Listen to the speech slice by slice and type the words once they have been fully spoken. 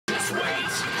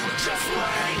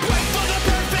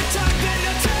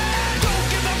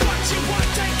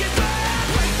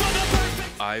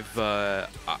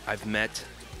I've met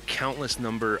countless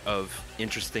number of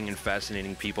interesting and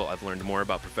fascinating people. I've learned more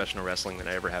about professional wrestling than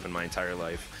I ever have in my entire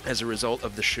life. As a result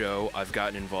of the show, I've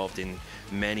gotten involved in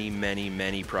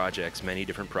many projects, many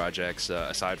different projects,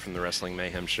 aside from the Wrestling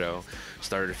Mayhem show.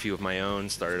 Started a few of my own,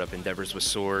 started up endeavors with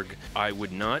Sorg. I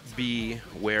would not be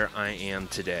where I am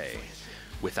today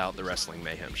without the Wrestling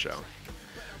Mayhem show.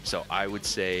 So I would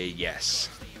say yes,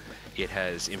 it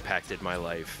has impacted my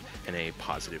life in a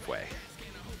positive way.